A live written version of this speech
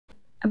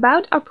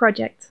About our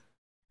project.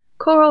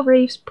 Coral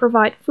reefs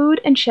provide food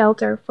and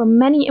shelter for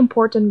many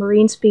important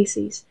marine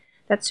species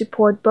that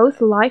support both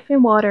life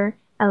in water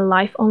and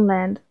life on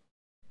land.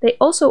 They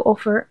also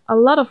offer a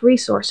lot of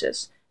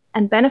resources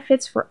and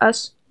benefits for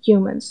us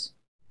humans.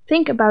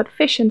 Think about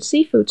fish and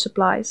seafood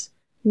supplies,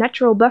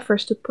 natural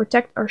buffers to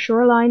protect our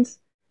shorelines,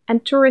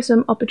 and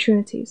tourism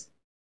opportunities.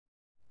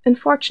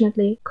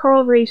 Unfortunately,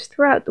 coral reefs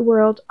throughout the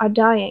world are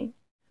dying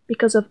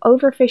because of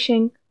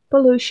overfishing,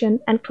 pollution,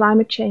 and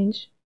climate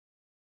change.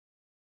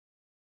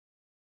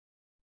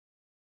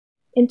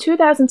 In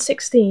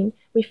 2016,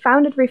 we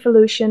founded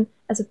REEFolution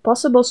as a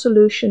possible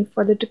solution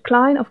for the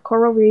decline of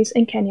coral reefs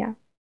in Kenya.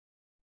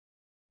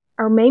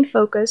 Our main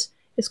focus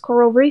is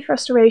coral reef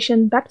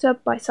restoration backed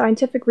up by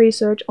scientific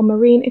research on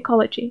marine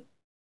ecology.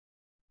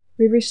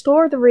 We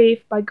restore the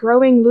reef by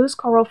growing loose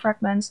coral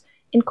fragments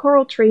in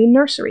coral tree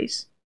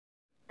nurseries.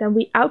 Then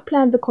we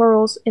outplant the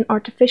corals in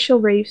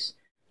artificial reefs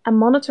and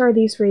monitor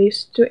these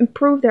reefs to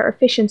improve their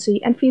efficiency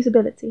and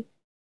feasibility.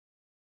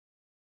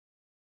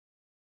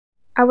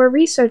 Our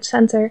research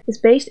center is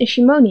based in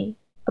Shimoni,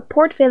 a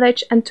port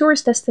village and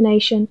tourist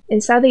destination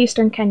in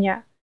southeastern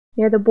Kenya,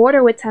 near the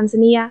border with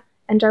Tanzania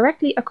and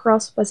directly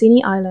across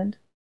Wazini Island.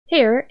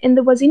 Here, in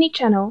the Wazini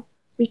Channel,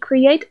 we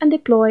create and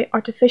deploy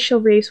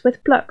artificial reefs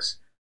with plugs,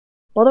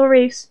 bottle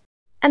reefs,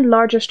 and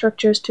larger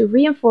structures to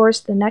reinforce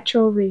the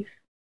natural reef.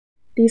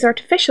 These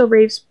artificial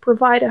reefs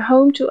provide a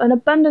home to an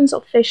abundance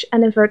of fish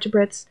and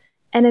invertebrates,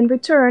 and in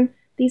return,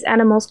 these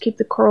animals keep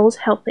the corals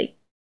healthy.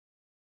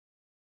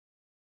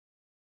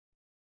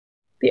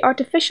 The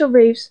artificial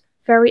reefs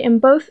vary in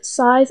both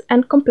size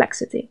and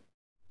complexity,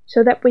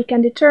 so that we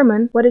can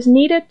determine what is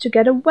needed to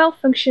get a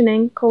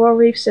well-functioning coral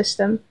reef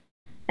system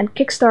and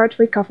kickstart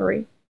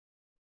recovery.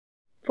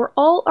 For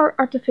all our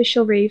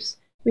artificial reefs,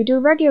 we do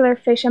regular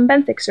fish and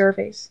benthic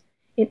surveys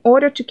in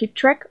order to keep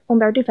track on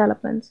their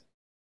development.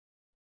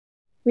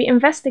 We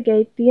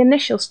investigate the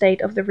initial state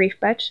of the reef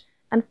patch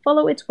and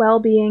follow its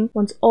well-being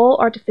once all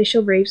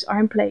artificial reefs are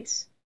in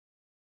place.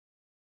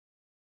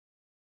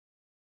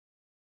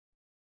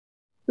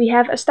 We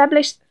have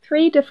established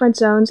 3 different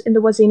zones in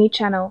the Wazini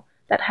Channel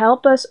that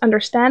help us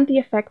understand the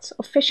effects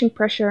of fishing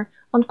pressure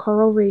on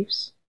coral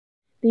reefs.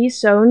 These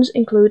zones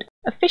include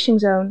a fishing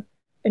zone,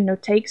 a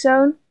no-take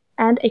zone,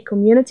 and a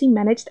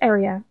community-managed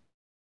area.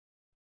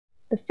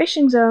 The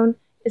fishing zone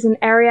is an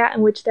area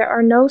in which there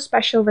are no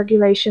special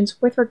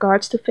regulations with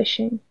regards to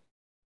fishing.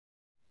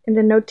 In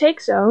the no-take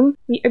zone,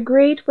 we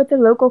agreed with the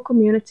local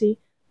community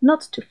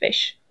not to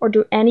fish or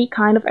do any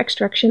kind of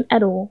extraction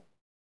at all.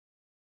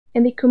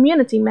 In the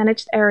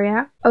community-managed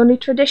area, only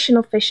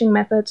traditional fishing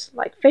methods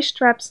like fish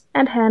traps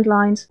and hand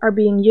lines are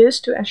being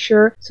used to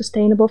ensure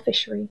sustainable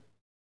fishery.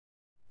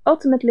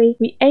 Ultimately,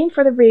 we aim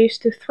for the reefs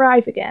to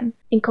thrive again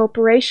in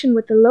cooperation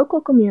with the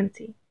local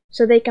community,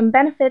 so they can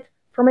benefit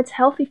from its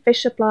healthy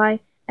fish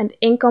supply and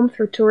income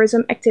through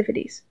tourism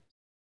activities.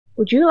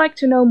 Would you like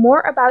to know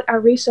more about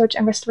our research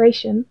and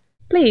restoration?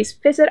 Please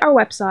visit our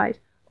website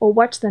or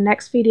watch the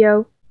next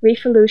video,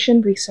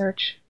 REEFolution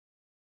Research.